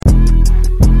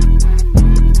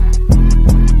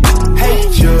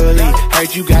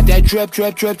if you got that drip,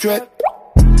 drip, drip, drip.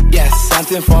 Yes,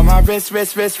 something for my wrist,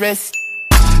 wrist, wrist, wrist.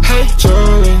 Hey,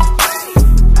 Charlie.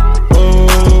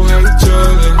 Oh, hey,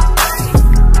 Charlie.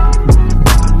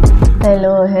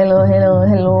 Hello,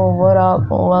 what up?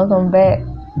 Welcome back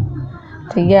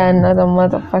to yet another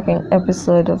motherfucking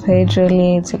episode of Hey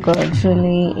Julie. It's your girl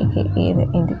Julie, aka the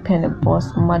independent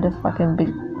boss motherfucking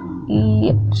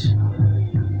bitch.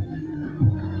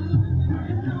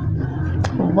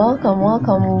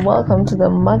 Welcome to the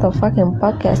motherfucking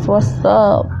podcast. What's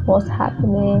up? What's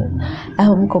happening? I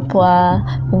hope mko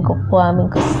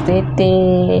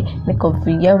stete, niko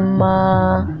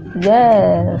vyema.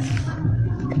 Yes.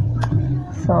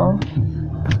 So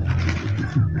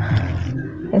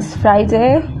it's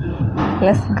Friday.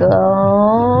 Let's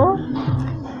go.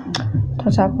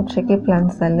 Tutaka kucheki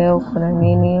plans za leo, kuna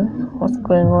nini? What's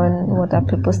going on? What are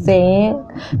people saying?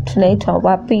 Tunaitwa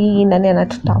wapi? Nani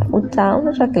anatutafuta?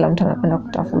 Unajua kila mtu anapenda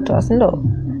kutafutwa, si ndio?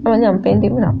 Kama nyinyi mpendi,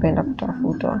 mimi napenda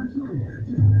kutafutwa.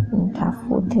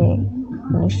 Nitafute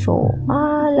ni show.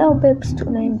 Leo babes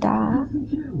tunaenda.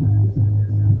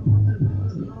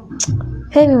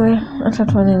 Anyway, acha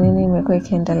tuone nini imekuwa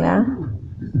ikiendelea.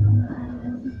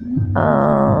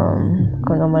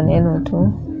 Kuna maneno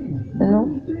tu. You know?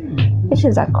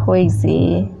 Bitches are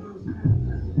crazy.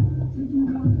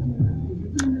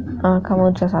 Kama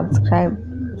uja subscribe.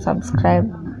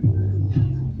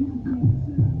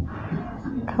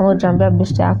 Kama ujambia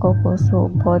bishti yako kuhusu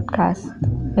podcast,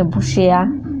 hebu share.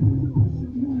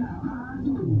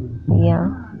 Yeah.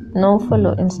 No,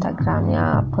 follow Instagram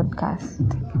ya podcast.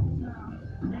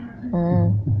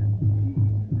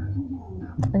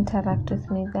 Interact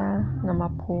with me there. Na my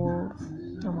polls,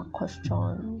 na my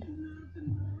questions.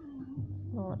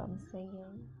 Know what I'm saying?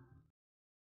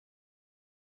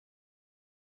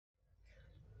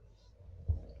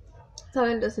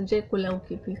 Sawa, ndio sije kula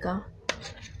ukipika.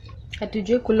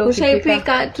 Hatujui kula ukipika.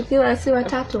 Ushaipika tukiwa si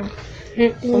watatu.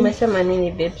 Umesema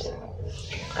nini babes?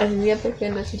 Alinia pekee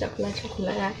ndio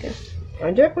chakula yake.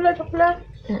 Unajua kula chakula?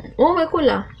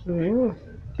 Umekula?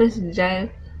 Basi jai.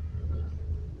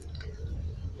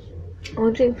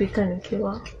 Ujipika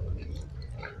nikiwa.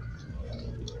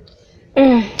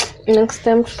 Next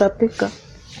time tutapika.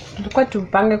 Tulikuwa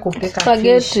tupange kupika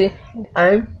spaghetti.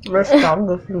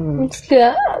 Restaurant.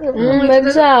 Sikia,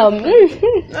 mmejaa.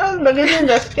 Spaghetti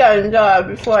nasikia njaa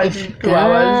before 2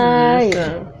 hours.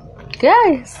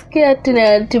 Guys, sikia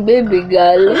tena baby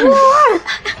girl.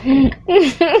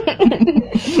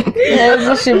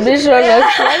 Shibisho na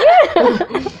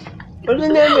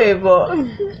Usinebebo.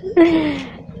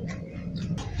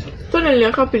 Kuna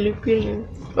liaka pilipili.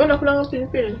 Unakula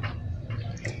pilipili?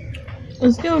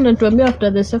 Usikia unatuambia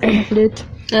after the second plate.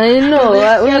 I know.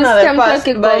 Unasikia mtu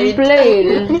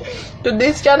akicomplain. To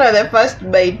this channel the first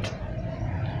bite.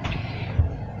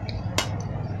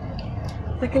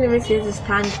 Lakini mimi siwezi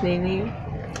stand nini.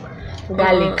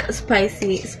 Garlic,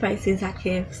 spicy za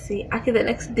KFC. Aki the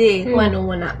next day, kwa no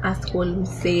wanna ask all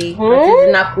msee.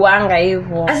 Zinakuanga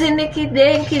hivyo.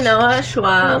 Asinikidenki na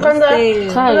washwa. Kwanza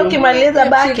ukimaliza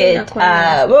bucket,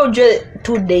 wewe ujue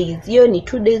 2 days. Hiyo ni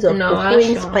 2 days of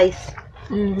cooking spice.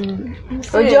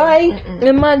 Enjoy.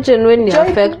 Imagine when you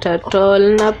affect at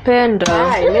all.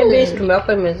 Napenda. Maybe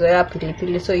tumeweka imezoea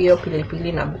pilipili, so hiyo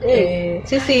pilipili na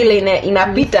sisi ile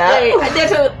inapita.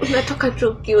 Hata unatoka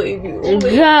chokio hivi.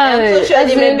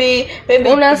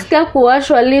 Maybe unasikia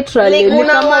kuwashwa literally ni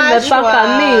kama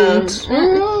umepaka mint.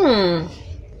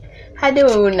 Hadi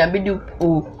wewe unabidi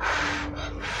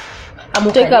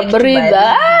take a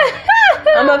breather.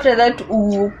 Ama after that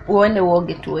uende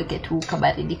uoge tuweke tu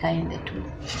kabaridi kaende tu.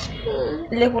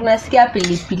 Ile kunasikia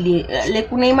pilipili. Ile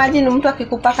kuna imagine mtu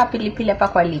akikupaka pilipili hapa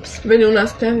kwa lips. Vile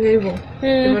unasikia hivyo.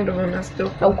 Hivyo ndio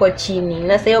unasikia uko chini.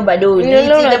 Na sasa bado ni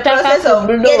the process of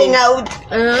getting out.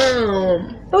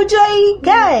 Ujoi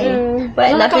guy.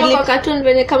 Na pilipili kwa cartoon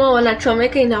venye kama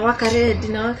wanachomeka inawaka red.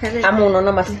 Ama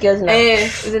unaona masikio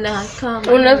zinahakama.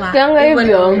 Unasikianga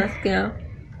hivyo? Unasikia.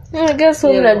 I guess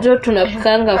unajua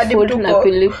tunapikanga food na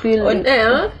pilipili.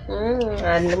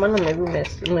 Ndio maana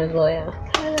umezoea.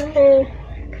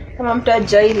 Kama mtu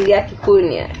ajaili ya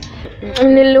kikunia.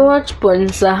 Niliwatch porn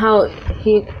za how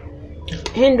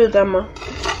Hindu dama.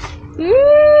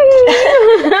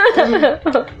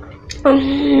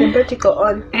 Nipetiko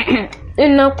on.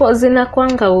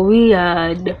 Zinakuanga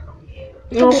weird.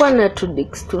 Nilikuwa na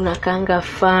tudix tunakanga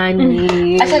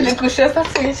funny. Acha nikushosa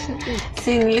switch.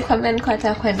 Si nilikwambia niko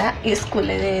hata kwenda school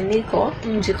niko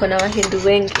mjiko na Wahindu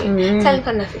wengi. Sasa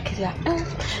nilikuwa nafikiria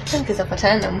ningeza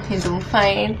patana na Mhindu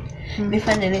mfine.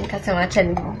 Nifanye nini nikasema acha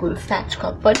ni Google search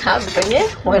kwa Pornhub kwenye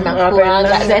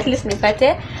wanakuanga at least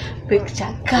nipate picture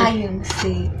kali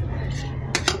msi.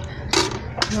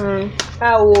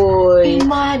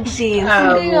 Imagine.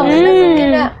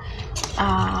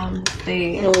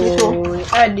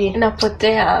 Hadi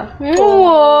napotea.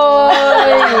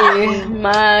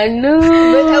 Manu.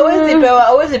 But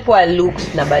hawezi pewa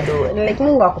looks na bado. Like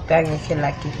Mungu akupeanga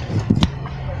kila kitu.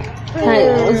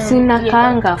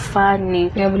 Usinakaanga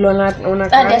funny. Ya vile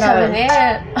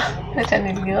unakaanga. Hata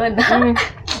niliona.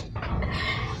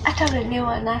 Hata wenyewe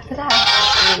wanafura.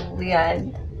 Weird.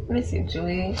 Mimi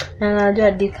sijui.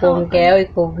 Najua kuongea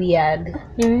iko weird.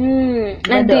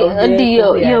 Hadi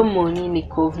hiyo moni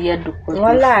niko weird kwa.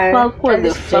 What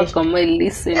the fuck am I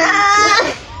listening to?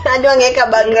 Najua ngeka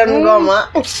background ngoma.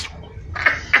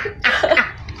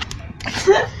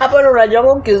 Hapo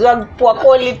unajua ukizua poor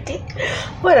quality.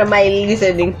 What am I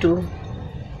listening to?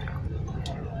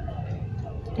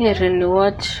 Here and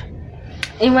watch.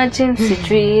 Imagine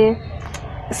sijui.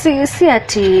 Si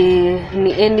ati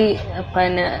ni any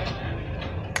hapana.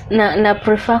 Na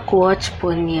prefer kuwatch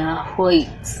porn ya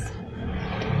whites.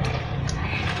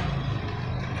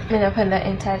 Mimi napenda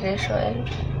interracial.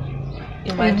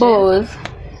 Imagine both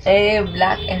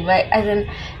black and white as in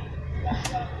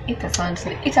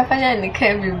itafanya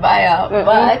nikae vibaya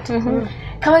but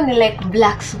kama ni like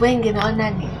blacks wengi naona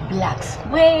ni blacks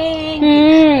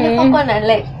wengi nafanya na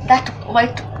like that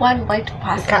white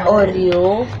person ka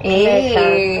Oreo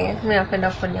mimi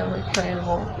napenda kuona kwa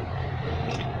hivyo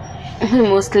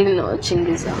mostly no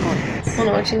chingiza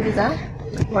no chingiza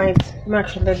white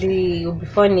actually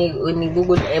before ni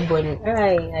Google Ebony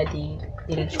hadi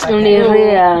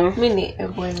mimi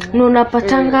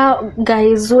unapatanga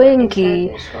guys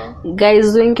wengi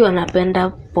wanapenda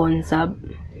porn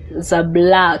za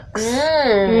blacks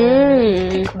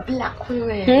black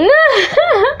women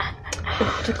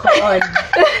tuko on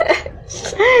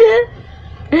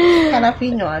kana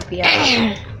pinywa pia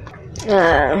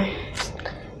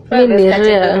mimi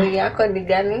real yako ni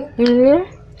gani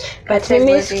but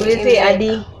mimi squeeze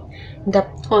hadi the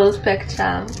whole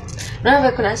spectrum.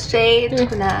 Naona kuna straight,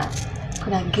 kuna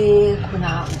gay,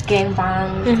 kuna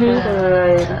gangbang.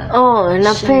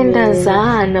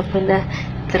 Napenda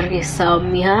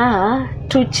threesome ya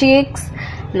 2 chicks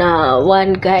na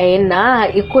 1 guy na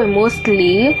ikuwe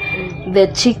mostly the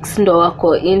chicks ndo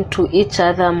wako into each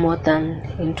other more than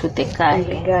into the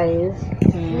guys.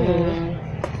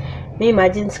 Me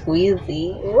imagine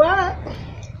squeezy. What?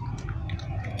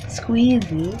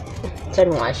 Squeezy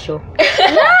chani washo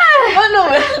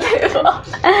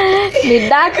ni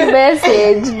dark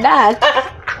message dark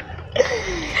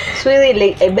squeezy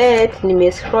like I bet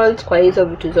nime scroll kwa hizo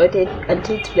vitu zote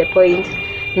until to the point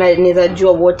na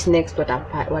nizajua what next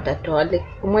watatoa like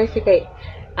umefika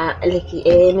like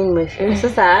mimi nimefika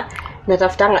sasa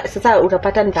natafutanga sasa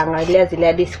utapata nitaangalia zile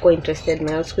hadi siko interested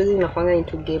na squeezy inakwanga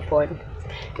into gay porn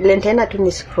ile tena tu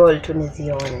ni scroll tu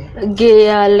nizione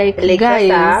gay like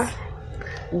guys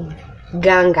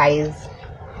gang guys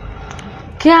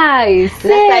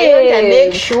sasa hiyo nita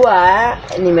make sure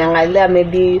nimeangalia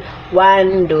maybe one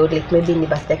ndo like maybe ni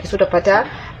basi yake so utapata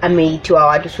ameitiwa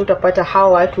watu so utapata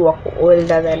hao watu wako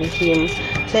older than him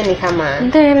so ni kama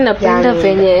then napenda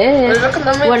venye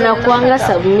wanakuanga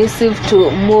submissive to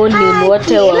morning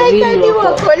wote wawili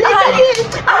wako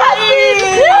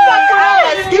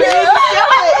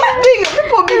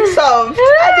people being soft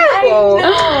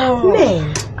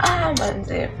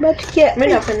manze but yeah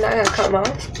mimi napenda kama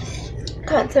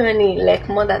tuseme ni like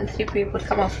more than 3 people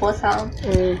kama 4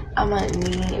 ama ni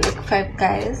like 5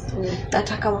 guys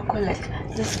nataka wako like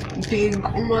this big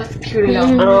muscular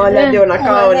ndio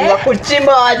nakaa ni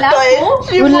kuchimba watoe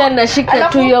ule anashika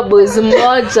tu hiyo boys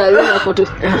mmoja yule hapo tu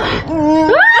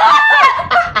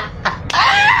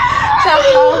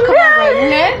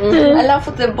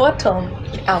alafu the bottom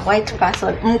a white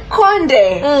person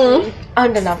mkonde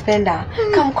anda napenda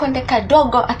kama mkonde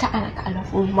kadogo hata anaka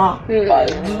alafu ma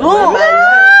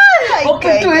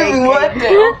okay wote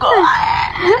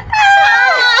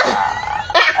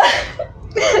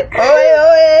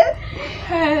oye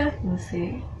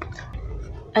msi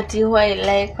ati huwa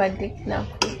like kwa dick na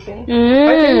pussy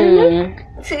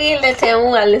si ile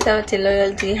temu alisema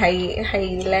loyalty hai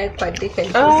like kwa dick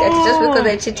and pussy just because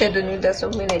I cheated on you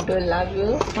doesn't mean I don't love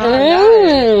you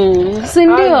si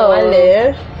ndio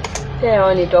wale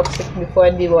ni toxic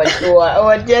before the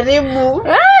wajaribu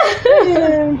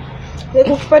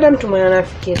kupata mtu mwenye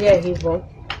anafikiria hivyo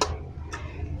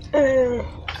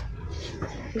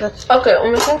okay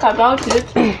umesema about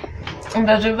it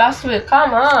ndio basi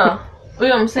kama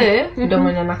huyo msee ndio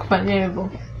mwenye anakufanyia hivyo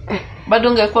bado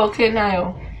ungekuwa okay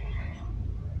nayo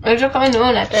unajua kama ni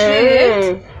wewe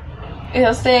treat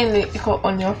you're saying iko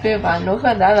on your favor, no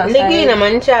for the other like side.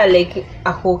 inamaanisha like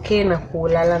ako okay na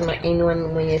kulala na anyone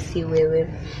mwenye si wewe.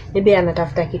 Maybe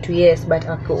anatafuta kitu, yes, but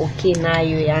ako okay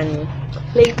nayo yani.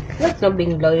 Like that's not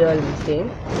being loyal, you see.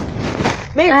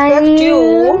 May expect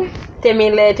you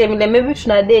temile maybe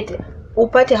tuna date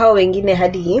upate hao wengine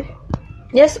hadi.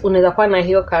 Yes, unaweza kuwa na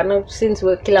hiyo kana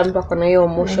since kila mtu ako na hiyo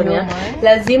emotion ya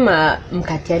lazima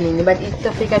mkatiane, but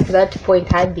itafika to that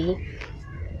point hadi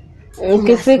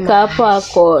ukifika hapo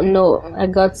ako no, I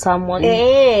got someone.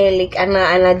 Like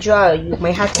anajua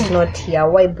my heart is not here,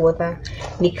 why bother,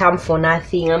 ni come for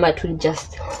nothing, ama to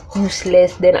just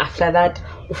useless. Then after that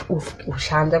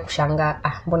ushaanza kushanga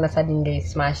mbona suddenly ndio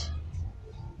smash.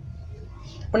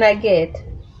 Una get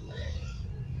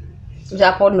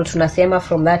hapo ndo tunasema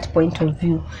from that point of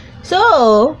view. So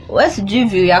what's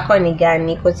view yako ni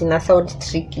gani? Because ina sound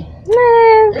tricky.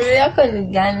 View yako ni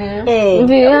gani?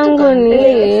 View yangu ni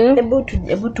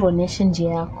hebu tuoneshe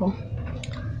njia yako.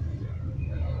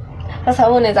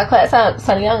 Sasa unaweza kwa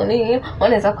swali yangu ni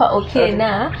unaweza kwa okay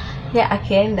na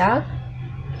akienda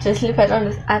just sleep around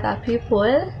with other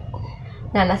people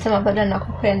na anasema bado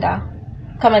nakupenda,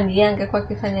 kama ni yange kwa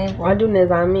kifanya hivyo hadi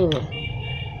unaweza amini?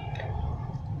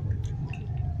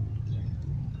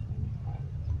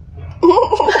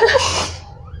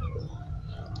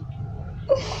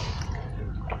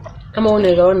 Kama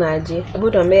unaona aje?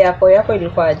 Hebu tuambie yako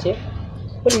ilikuwa aje?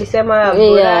 Ulisema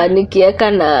bora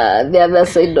nikiweka na the other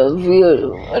side of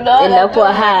you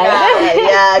inakuwa hard.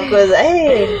 Yeah, because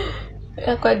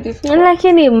kwa different.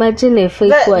 Lakini imagine if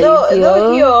iko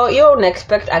hivyo. You don't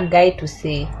expect a guy to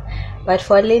say, but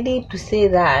for a lady to say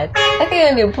that,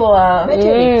 okay, ni poa.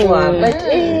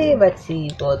 But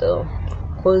see though,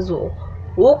 cause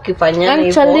ukifanyana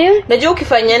hivyo, najua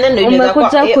ukifanyana ndio inaweza kuwa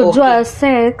kujua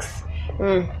sex.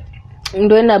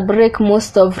 Ndio ina break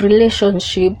most of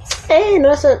relationships.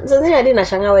 No, sasa hadi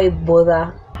nashangaa why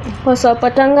bother. Kwa sababu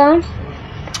patanga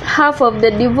half of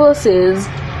the divorces,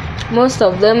 most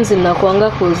of them zinakuanga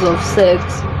cause of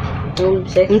sex.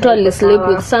 Mtu alisleep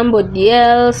with somebody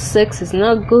else, sex is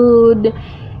not good.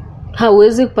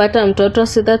 Hawezi kupata mtoto,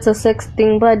 so that's a sex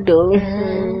thing bado.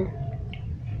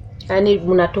 Yani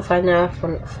mnatufanya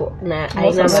na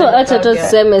aina. So acha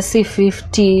tuseme si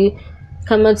 50,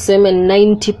 kama tuseme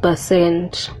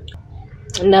 90%.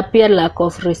 Na pia lack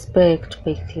of respect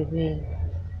pekee.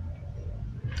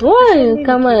 Why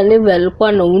kama Neve alikuwa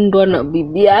anaundwa na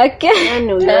bibi yake?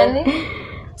 Nani?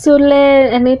 So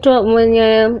le anaitwa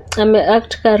mwenye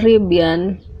ameact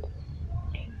Caribbean.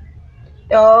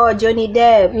 Oh, Johnny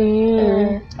Depp.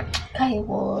 Kai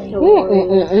boy.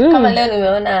 Kama leo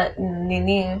nimeona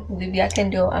nini bibi yake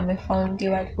ndio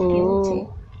amefoundiwa guilty.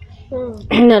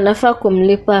 Na nafaa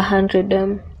kumlipa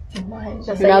 100M.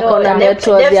 Na kona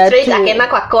network ya straight akaenda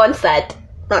kwa concert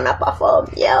na perform.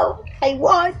 Yo, I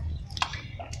want.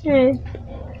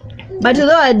 But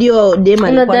though adio dem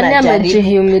alikuwa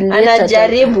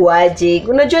anajaribu aje.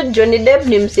 Unajua Johnny Depp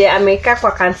ni mse amekaa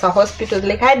kwa cancer hospital,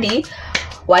 like hadi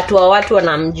watu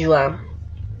wanamjua,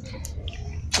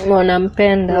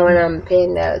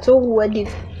 wanampenda. So hadi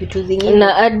vitu zingine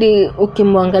na hadi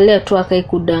ukimwangalia tu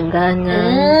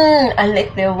akaikudanganya. I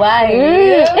like the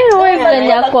wife. Wife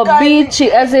yako bitch,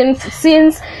 as in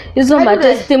since hizo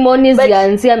testimonies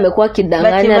yaanzia amekuwa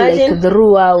kidanganya like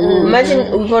throughout.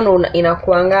 Imagine ukiona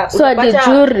inakuanga so hadi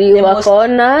jury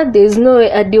wakaona there is no way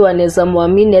hadi wanaweza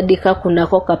muamini hadi kuna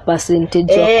kwa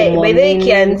percentage ya kumwamini. By the way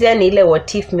kianzia ni ile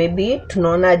what if maybe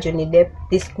tunaona Johnny Depp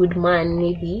this good man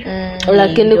maybe.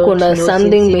 Lakini kuna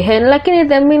something behind. Lakini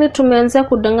the minute tumeanza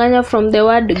kudanganya from the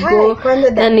word go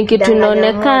na ni kitu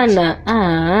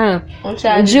inaonekana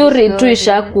jury tu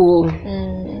ishaku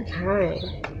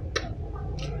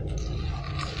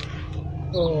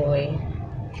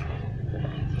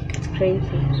crazy.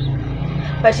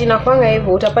 But inakwanga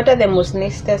hivyo utapata the most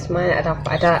nicest man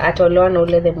ataolewa na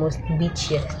ule the most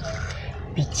bitchy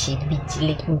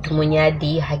like mtu mwenye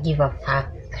hadi hagive a fuck.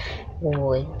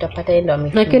 Utapata endo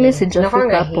amefika. Lakini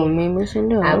sijafika hapo mimi, si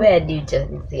ndio? Where did you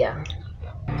just yeah.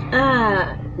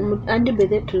 Hadi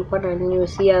bedhe tulikuwa na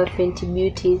news ya Fenty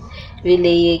Beauty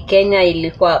vile Kenya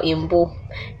ilikuwa imbu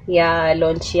ya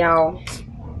launch yao.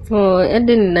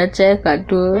 Hadi ninacheka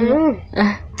tu.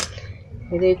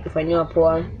 Bedhe kufanywa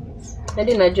poa.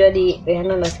 Hadi najua hadi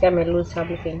Rihanna nasikia ame lose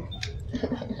something.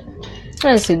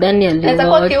 Sidani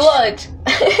aliwatch.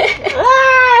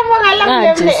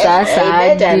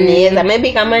 Sasa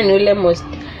maybe kama ni ule most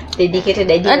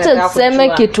dedicated idea. Hata tuseme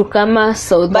kitu kama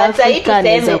South Africa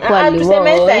inaweza kuwa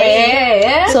liwatch.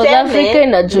 South Africa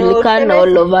inajulikana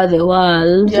all over the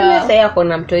world. Sasa yako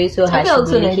na mtoiso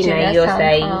hashibi na hiyo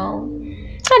sai.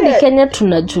 Hadi Kenya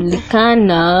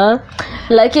tunajulikana,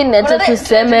 lakini hata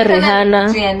tuseme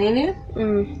Rihanna.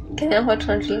 Kenya watu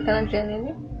tunajulikana juu ya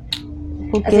nini?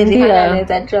 Ukimbia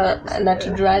anaweza na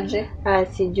tujuaje?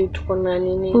 Sijui tuko na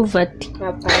nini? Poverty.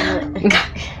 Hapana.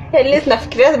 At least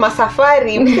nafikiria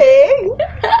masafari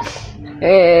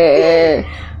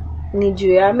ni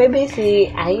juu ya maybe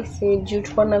si juu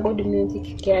tuko na good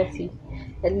music kiasi.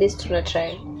 At least tuna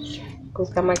try.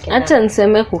 Kama Kenya. Hata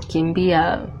niseme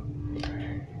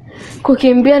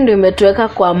kukimbia ndio imetuweka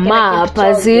kwa map.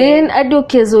 Azin hadi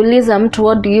ukizuliza mtu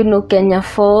what do you know Kenya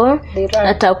for,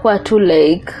 atakuwa tu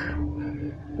like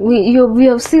we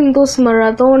have seen those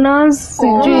marathoners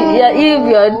sijui ya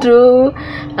hivyo tu,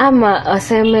 ama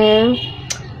aseme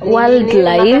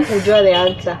wildlife. Kujua the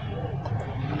answer.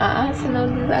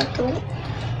 Sinauliza tu.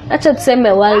 Acha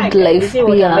tuseme wildlife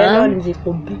pia.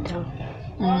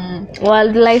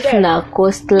 Wildlife na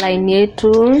coastline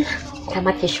yetu.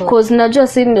 Kama kesho. Cause najua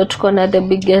sisi ndio tuko na the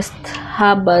biggest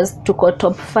harbors, tuko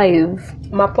top 5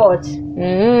 maport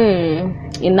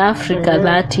in Africa.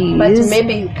 That is, but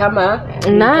maybe kama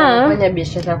na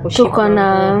biashara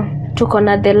kushika tuko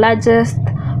na the largest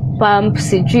pump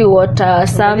sijui water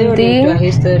something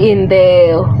in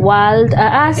the world,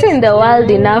 in the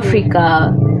world, in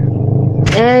Africa.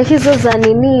 Hizo za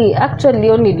nini actually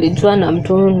yo nilijua na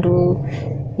mtundu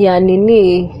ya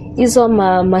nini hizo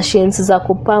machines za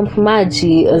kupump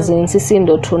maji, sisi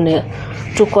ndo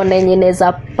tuko na yenye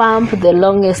za pump the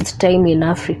longest time in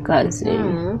Africa.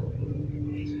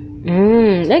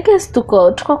 I guess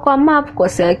tuko kwa map kwa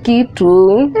saa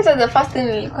kitu. This is the first thing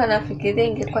nilikuwa nafikiria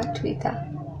ingekuwa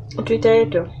Twitter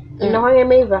yetu. Inakuwa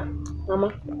imeiva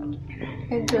mama.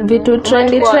 Vitu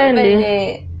trendy.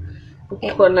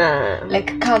 Kuna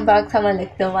like comeback kama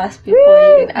like the worst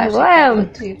people in Africa on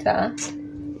Twitter.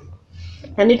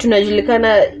 Yani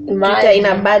tunajulikana Twitter in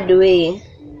a bad way.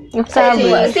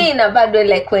 Si in a bad way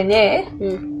like wenye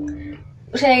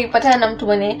ushaipatana na mtu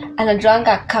mwenye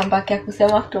anajuanga comeback ya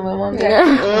kusema kutomemwambia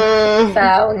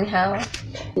sawa ni hawa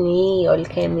ni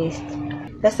alchemist.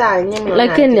 Sasa nyinyi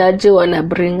lakini aje wana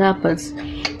bring up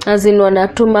as in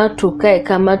wanatuma tukae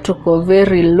kama tuko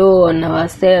very low on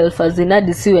ourselves, as in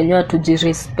hadi si wenyewe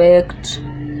tujirespect.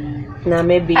 Na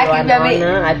maybe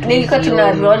wanaona atu nilikuwa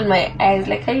tuna roll my eyes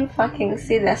like are you fucking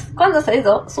serious? Kwanza sasa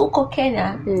hizo uko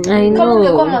Kenya. Kama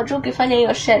ungekuwa mtu ukifanya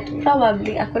hiyo shit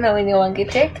probably hakuna wenye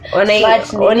wangetake.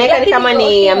 Oneka kama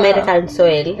ni American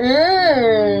soil.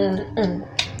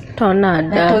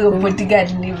 Tonada. Huyo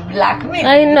bodyguard ni black.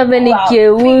 Aina beni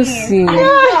keusi.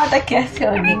 Hata kiasi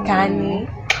onekani.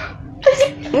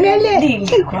 Ngale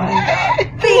kwanza.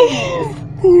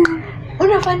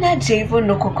 Unafanya hivyo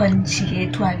ndio kwa nchi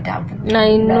yetu adabu.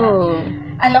 I know.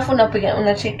 Alafu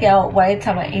unachekea white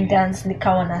ama Indians ni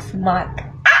kama na smart.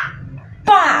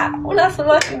 Una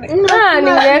smart.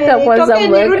 Niweka kwanza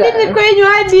mweka. Rudi kwenye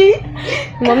hadi.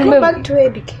 Mambe back to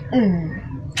Ebike.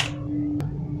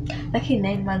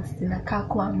 Lakini 9 months zinakaa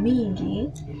kwa mingi.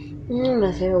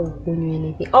 Nasema ukunywe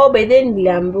nini? By then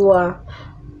niliambiwa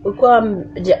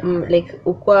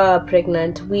ukwa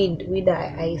pregnant with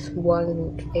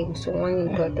aiswangi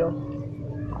mtoto.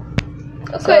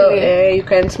 So you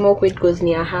can smoke weed because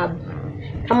ni a herb.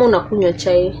 Kama unakunywa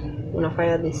chai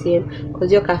unafanya the same because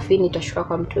hiyo caffeine itashuka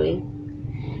kwa mtu.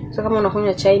 So kama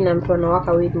unakunywa chai na mtu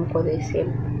anawaka weed mko the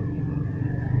same.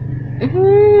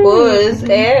 Because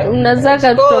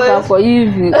unazaka kutoka kwa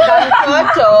hivi.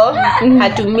 Mtoto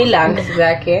hatumii lungs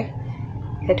zake.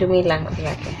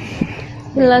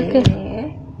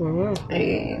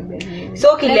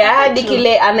 So kile hadi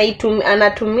kile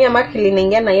anatumia makili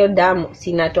inaingia na hiyo damu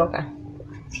sinatoka.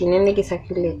 Sinene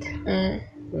kisakilete.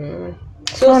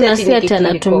 So nasiata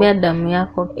anatumia damu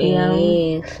yako pia.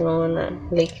 Unaona.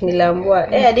 Like nilambua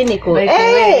hadi niko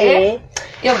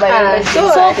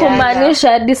so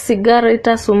kumaanisha hadi sigara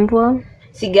itasumbua.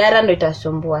 Sigara ndo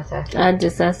itasumbua sasa. Aje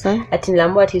sasa. Ati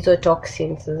nilambua hizo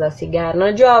toxins za sigara.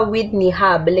 Unajua weed ni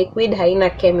herb, like weed haina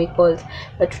chemicals,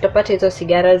 but tutapata hizo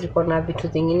sigara ziko na vitu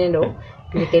zingine ndo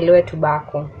nikelewe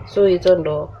tobacco. So hizo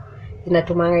ndo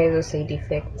zinatumanga hizo side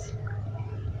effects.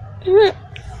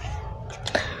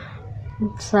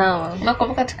 Sawa.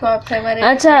 Nakumbuka tukiwa primary.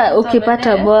 Acha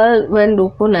ukipata ball when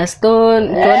uko na stone,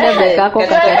 tuone bekako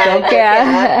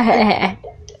kakatokea.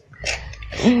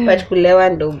 But kulewa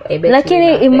ndo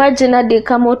lakini imagine hadi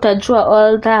kama utajua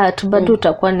all that bado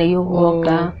utakuwa na hiyo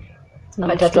uoga. Na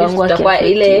mtoto wangu atakuwa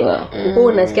ile uko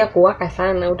unasikia kuwaka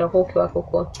sana, utakuwa ukiwaka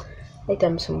huko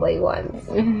itamsumbua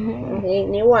once.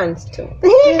 Ni once tu.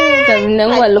 Kama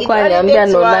wangu alikuwa ananiambia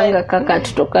nolanga kaka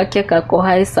tutokake kako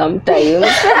high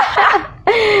sometimes.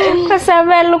 Kwa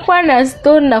sababu alikuwa na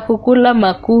stone na kukula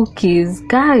ma cookies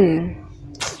guy.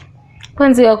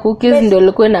 Kwanza ya cookies ndio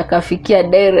ilikuwa inakafikia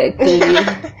directly.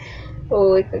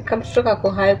 Kama kutoka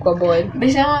kwa high kwa boy.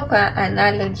 Bisha kwa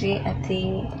analogy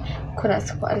ati kuna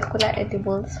siku alikula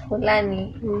edibles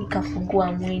fulani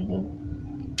ikafungua mwili.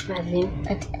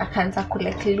 Ati akaanza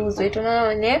kula lose weight.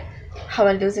 Unaona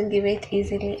how losing weight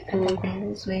easily and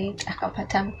lose weight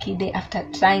akapata mkide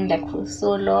after trying like for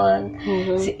so long.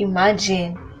 So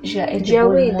imagine you are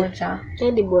edible moja.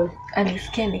 Edible.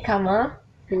 Alisikia ni kama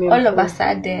all of a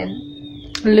sudden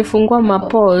ulifungua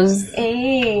mapause.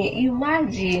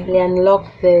 Imagine they unlock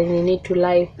the you need to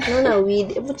life. No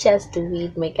weed, ever just to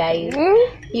weed my guys.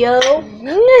 Yo.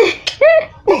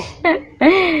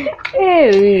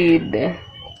 Weed.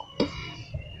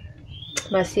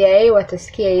 Masia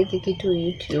watasikia hizi kitu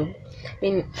YouTube.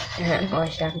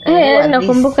 Washangaa.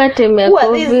 Nakumbuka time ya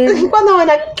COVID. Kwanza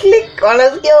wana click,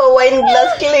 wanasikia wine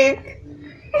glass click.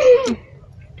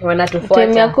 Wanatufuata.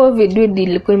 Time ya COVID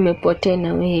ilikuwa imepotea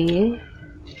na wewe.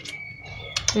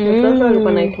 Sasa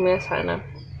walikuwa naitumia sana.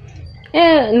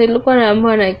 Nilikuwa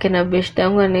naambiwa na kina best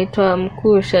yangu anaitwa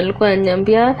Mkusha, alikuwa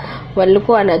ananiambia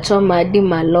walikuwa wanachoma hadi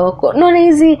maloko. Unaona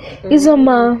hizo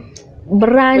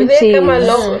branches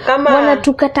kama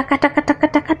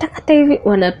wanatukata hivi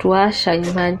wanatuasha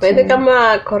imagine. Wewe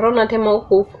kama corona tema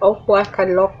huko au kuwaka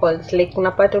locals like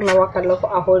unapata unawaka local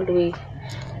a whole week.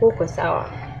 Huko sawa.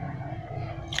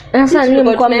 Sasa ni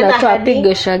mko mnatoa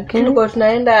pigo shaki. Tulikuwa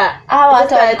tunaenda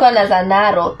watu walikuwa na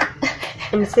zanaro.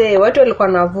 Msee watu walikuwa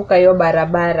wanavuka hiyo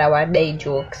barabara wa day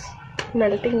jokes.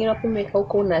 Unaletingi hapo umeka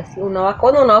huko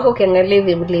unawaka ukiangalia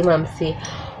hivi mlima msee.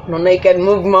 Unaona you can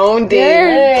move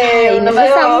mountain.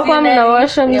 Unafanya kwa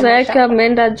mnawasha mzee yake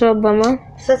ameenda job ama.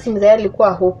 Sasa mzee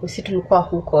alikuwa huko, sisi tulikuwa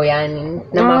huko yani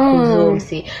na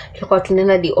makuzumsi. Tulikuwa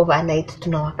tunaenda the overnight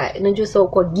tunawaka. Unajua sio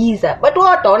uko giza. Watu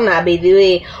wataona by the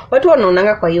way. Watu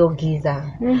wanaonanga kwa hiyo giza.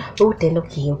 Utaenda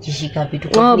ukishika vitu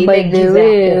kwa ile giza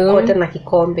kote na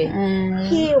kikombe.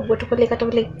 Hiyo watu pale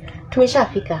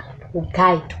tumeshafika.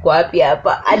 Ukai tuko wapi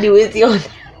hapa? Hadi wezi ona.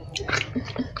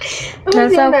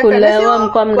 Sasa kulewa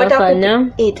mko mnafanya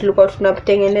tulikuwa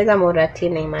tunatengeneza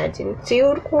moratina imagine.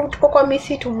 Tuko kwa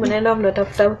misitu mnaenda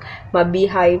mnatafuta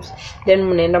beehives then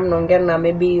mnaenda mnaongea na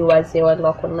maybe wazee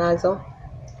wako nazo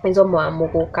hizo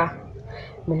muamuka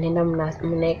mnaenda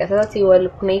mnaeka. Sasa si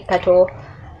walikuwa ikato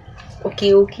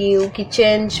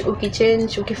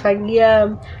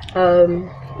ukifagia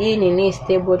hii nini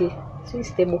stable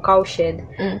cow shed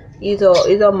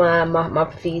hizo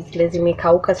mafees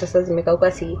zimekauka. Sasa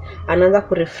zimekauka si anaanza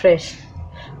kurefresh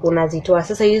unazitoa.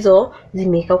 Sasa hizo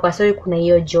zimekauka so kuna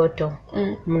hiyo joto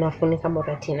mnafunika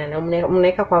moratina na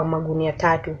mnaweka kwa magunia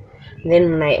 3 then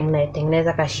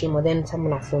mnaitengeneza kashimo then sasa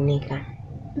mnafunika.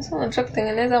 Sasa unataka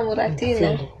kutengeneza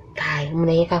moratina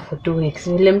mnaweka for 2 weeks.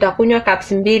 Vile mtakunywa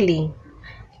cups 2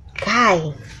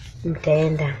 kai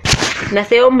mtaenda na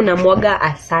sio mnamwaga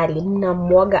asali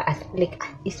like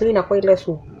isiyo inakuwa ile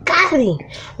sukari.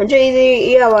 Unajua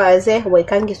hizi wazee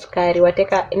waikangi sukari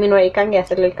waikangi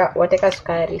asali wateka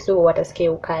sukari so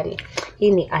watasikia ukali.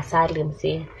 Hii ni asali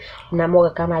mzee mnamwaga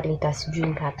kama lita sijui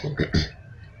ngapi.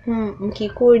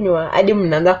 Mkikunywa hadi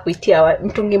mnaanza kuitia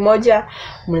mtungi moja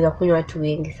mnaweza kunywa watu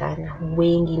wengi sana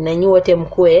na nyinyi wote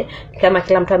mkue kama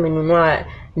kila mtu amenunua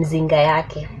mzinga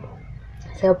yake.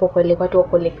 Hapo kwa ile watu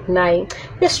wako like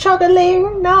we're struggling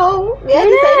no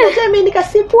yani sasa mimi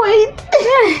nikasipoint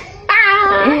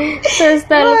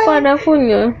sasa alikuwa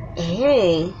anakunywa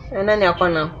nani alikuwa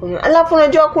anakunywa. Alafu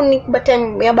unajua kunibata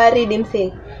ya baridi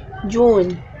mse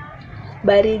June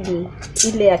baridi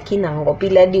ile ya kinango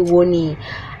bila hadi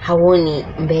haoni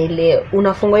mbele.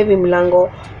 Unafungua hivi mlango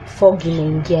fog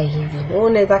inaingia hivi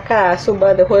unaweza kaa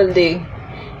sober the whole day.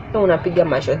 Unapiga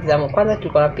mashots zangu. Kwanza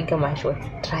tulikuwa tunapiga mashots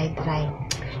dry.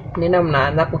 Nenda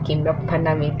mnaanza kukimbia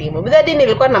kupanda milima. Bidadi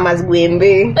nilikuwa na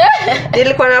mazgwembe.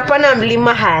 Nilikuwa napanda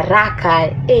mlima haraka.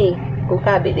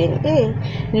 Kukaa bedeni.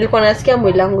 Nilikuwa nasikia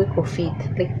mwili wangu iko fit.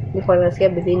 Like nilikuwa nasikia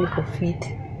bedeni iko fit.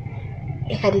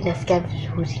 Hadi nasikia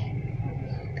vizuri.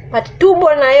 But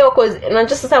tumbo na hiyo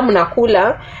unajua sasa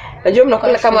mnakula. Najua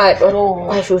mnakula kama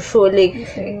kwa shosho like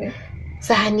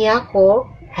sahani yako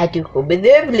hadi uko. But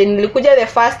vile nilikuja the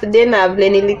first day na vile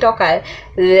nilitoka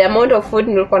the amount of food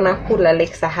nilikuwa nakula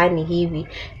like sahani hivi.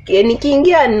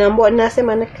 Nikiingia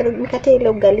nasema nikate ile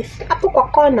ugali hapo kwa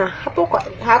kona, hapo kwa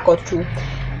hako tu.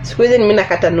 Siku hizi mimi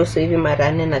nakata nusu hivi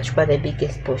mara 4 nachukua the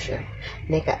biggest portion.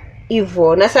 Nika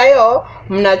hivyo na sayo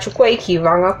mnachukua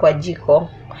ikivanga kwa jiko.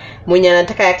 Mwenye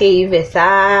anataka yake hive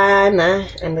sana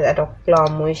atakula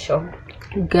mwisho.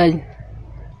 Gali.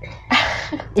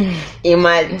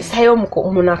 Sayo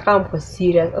mnakaa mko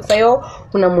serious. Sayo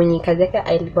kuna mwenye kazi yake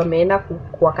alikuwa ameenda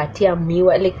kuwakatia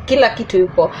miwa like kila kitu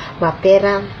yuko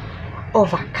mapera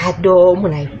avocado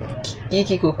mna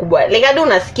hiki kubwa like hadi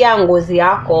unasikia ngozi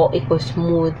yako iko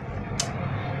smooth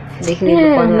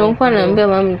nilikuwa naambia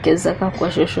mama mkezaka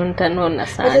kwa shosho ntanona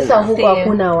sana sasa huko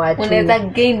hakuna watu unaweza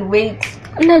gain weight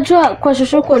najua kwa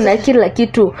shosho kuna kila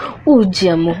kitu uji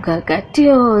ya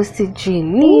mukakatio sijui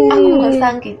nini kwa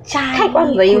sangi chai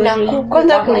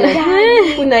kwanza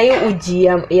kuna hiyo uji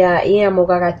ya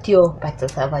mukakatio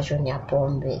pata version ya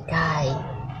pombe guy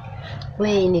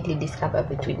wewe nilidiscover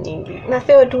vitu nyingi na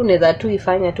sio tu unaweza tu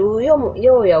ifanya tu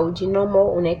hiyo ya uji nomo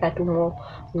unaweka tu mo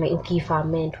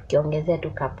ukiferment ukiongezea tu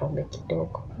kapombe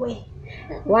kidogo we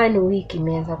 1 week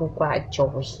imeanza kukua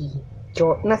choo hii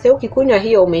na sio ukikunywa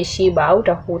hiyo umeshiba au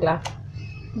utakula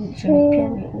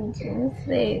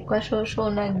kwa shosho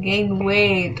una gain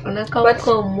weight unakaa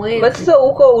kwa mwezi but so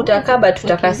uko utakaba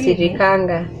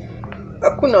tutakasirikanga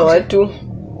hakuna watu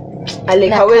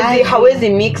like hawezi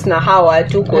mix na hawa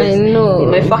tu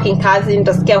my fucking cousin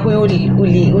tasikia huyu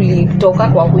ulitoka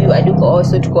kwa huyu aduko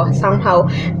also tuko somehow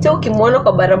so ukimwona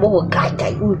kwa barabara kata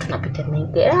huyu tunapita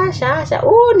naye asha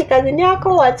ni cousin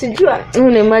yako watujua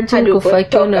imagine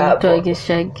kufakia na mtu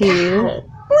akishaki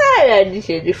wala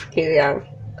dishifikiri yangu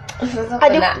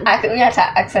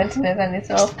hata accent naweza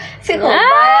nisema siko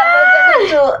mbaya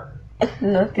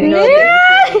nothing no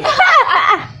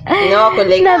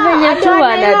like na venye tu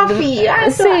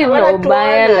si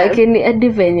mbaya lakini hadi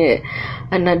venye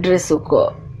ana dress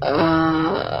uko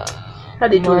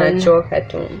hadi tunachoka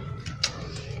tu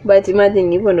but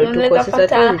imagine hivyo ndo tuko sasa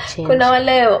tu kuna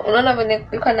wale unaona venye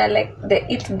kuna like the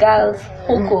it girls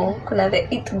huko kuna the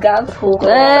it girls huko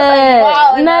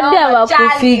nadia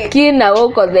wakufiki na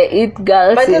huko the it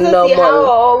girls in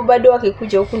normal bado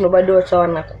wakikuja huko ndo bado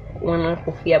wataona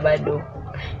wanakufia bado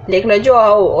like unajua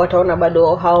hao wataona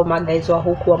bado hao magays wa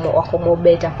huku wako more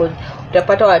better kwa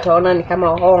utapata wataona ni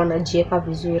kama wao wanajieka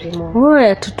vizuri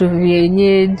moyo tutu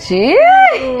vienyeji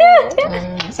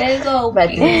sasa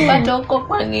upata huko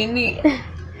kwa nini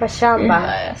kwa shamba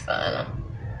haya sana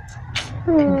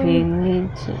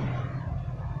vienyeji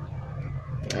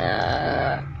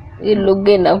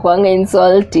iluge na kwanga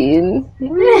insulting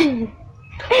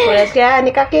unasikia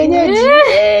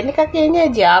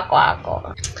nikakienyeji hapo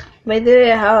by the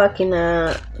way hawa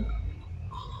kina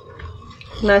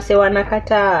se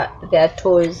wanakata their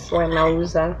toes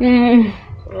wanauza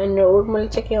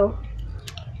mlichekeo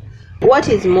what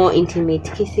is more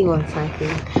intimate, kissing or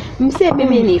fucking? Mse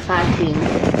mimi ni fucking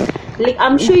like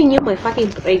I'm showing you my fucking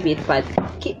private part.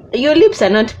 Your lips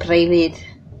are not private.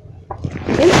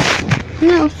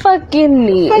 No, fucking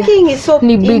is so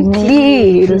ni big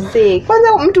deal.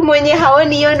 Kwanza mtu mwenye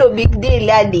haoni hiyo ndo big deal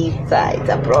hadi it's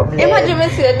a problem. Imagine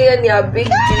mesi ni a big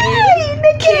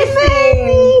deal.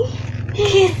 Kissing.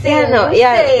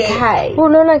 Hi.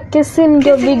 Unaona kissing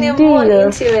ndio big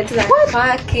deal.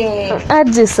 Fucking.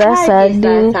 Aje sasa hadi.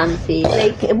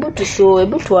 Like hebu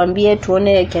tuambie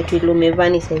tuone kiatu ile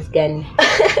umevani size gani.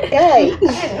 Guy.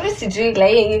 Mimi sijui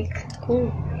like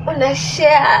una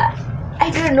share I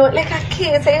don't know, like a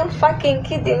kiss. Are you fucking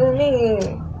kidding me?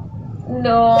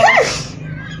 No.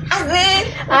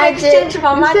 I exchange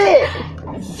for mate.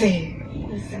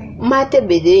 Mate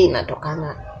bede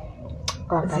inatokana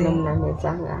kwa namna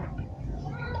mezanga.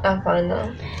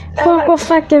 Hapana. Kwa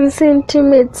fucking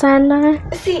intimate sana.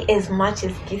 See as much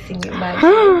as kissing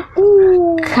imagine.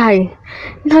 Kai.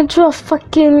 Najua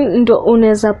fucking ndo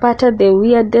unaweza pata the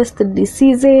weirdest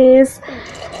diseases.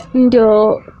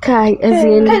 Ndio kai as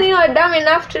in can you are dumb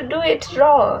enough to do it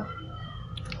raw?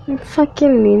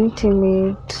 Fucking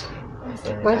intimate.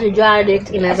 What you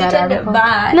addict inazara.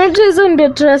 Najua hizo ndio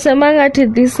tunasemanga ati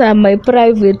these are my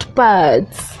private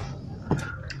parts.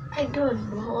 I don't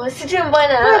know. Sijui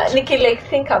mbona niki like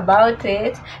think about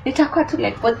it. Nitakuwa tu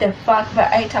like what the fuck but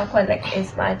I itakuwa like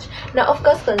as much. Now of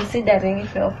course considering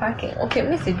if you're fucking okay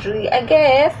mimi sijui I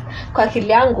guess kwa akili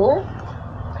yangu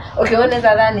okay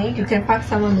unaweza dhani you can fuck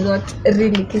someone without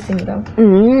really kissing them.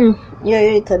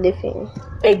 Yeah, it's a different.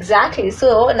 Exactly.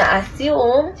 So na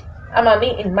assume I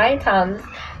mean in my terms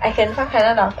I can fuck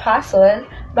another person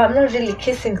but I'm not really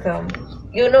kissing them.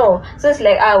 You know, so it's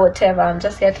like whatever. I'm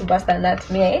just here to bust a nut.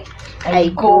 Me, I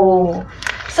go.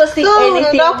 So see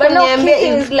anything, but no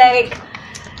kissing is like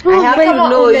I have to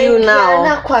know you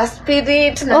now. Kwa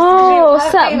spirit. Oh,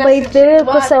 so by the way,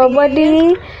 kwa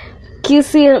sababu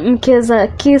kisi mkeza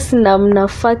kiss na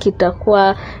mnafaki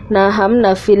itakuwa na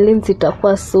hamna feelings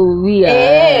itakuwa so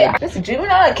weird. This dream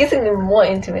now kissing is more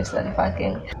intimate than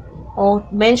fucking. Or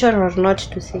mention or not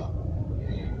to say.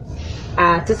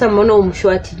 Sasa mbona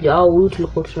umshwati au huyu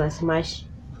tulikuwa tunasmash.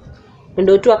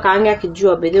 Ndio tu akaanza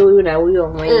kijua bedhe huyu na huyo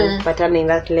mwenye kupatana in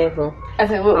that level.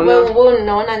 Asa wewe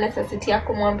unaona necessity ya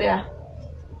kumwambia.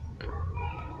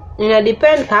 ina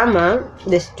depend kama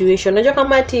the situation. Unajua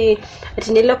kama ati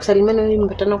nile kusalimiana hivi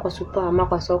mpatana kwa super ama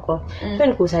kwa soko. So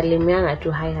ni kusalimiana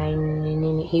tu hi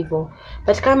nini hivyo.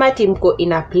 But kama ati mko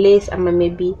in a place ama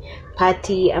maybe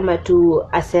party ama tu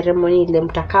a ceremony ile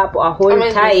mtakapo a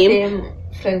whole time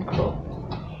friend group.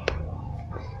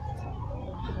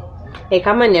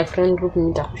 Kama ni a friend group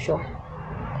nitakushow.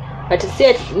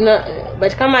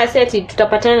 But kama ati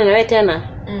tutapatana na wewe tena.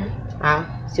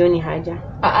 Sioni haja.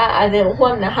 Then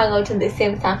huwa mna hang out in the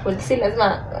same circle. Si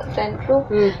lazima friend group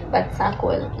but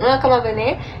circle. Unaona kama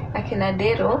vile akina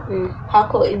Dero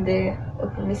hako in the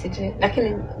message.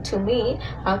 Lakini to me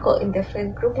hako in the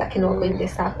friend group lakini wako in the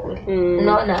circle.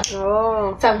 Unaona?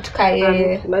 Sasa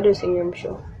mtukae bado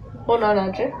sinyamsho. Unaona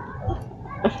je?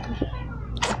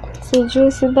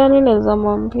 Sijui sidhani naweza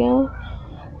mwambia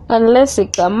unless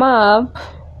it come up.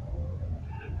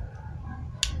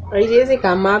 Haiwezi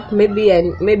come up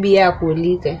maybe ya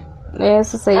kuulize.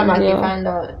 Sasa hivi. Ama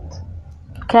akifanda.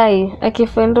 Kai,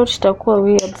 akifenda tutakuwa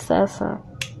weird sasa.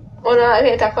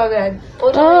 Unaona itakuwa weird.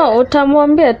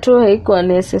 Utamwambia tu haiko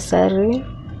necessary.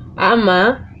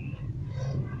 Ama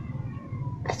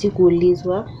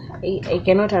asikuulizwa. I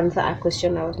cannot answer a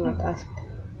question I was not asked.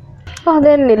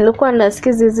 Then nilikuwa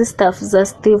nasikiza hizi stuff za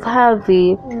Steve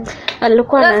Harvey.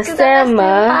 Alikuwa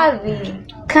anasema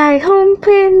Kai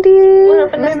humpendi.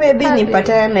 Maybe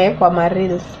nipatane naye kwa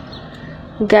marils.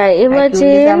 Guy,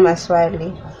 imagine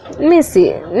maswali.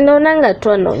 Misi, naonanga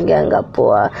tu anaongeanga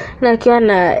poa. Na akiwa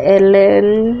na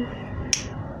Ellen.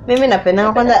 Mimi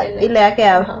napenda kwanza ile yake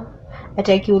ya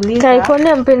atakiuliza. Kai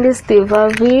kwani mpendi Steve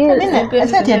Harvey?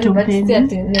 Asante atupendi.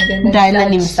 Ndaenda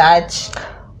ni msearch.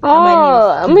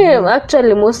 Me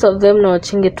actually most of them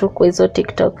watching it kwa hizo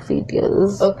TikTok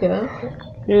videos. Okay.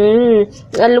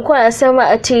 Alikuwa anasema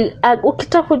ati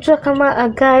ukitaka kujua kama a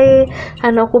guy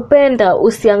anakupenda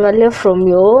usiangalie from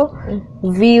your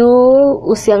view,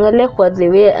 usiangalie kwa the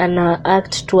way ana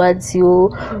act towards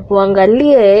you,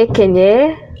 uangalie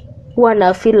kenye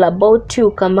wana feel about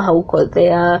you kama hauko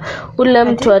there. Ule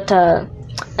mtu ata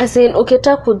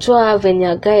ukitaka kujua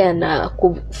venye guy ana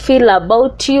feel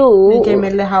about you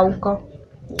nikemele hauko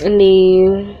ni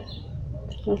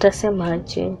utasema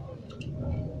aje,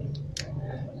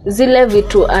 zile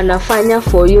vitu anafanya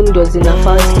for you ndio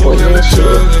zinafaa kuonyesha.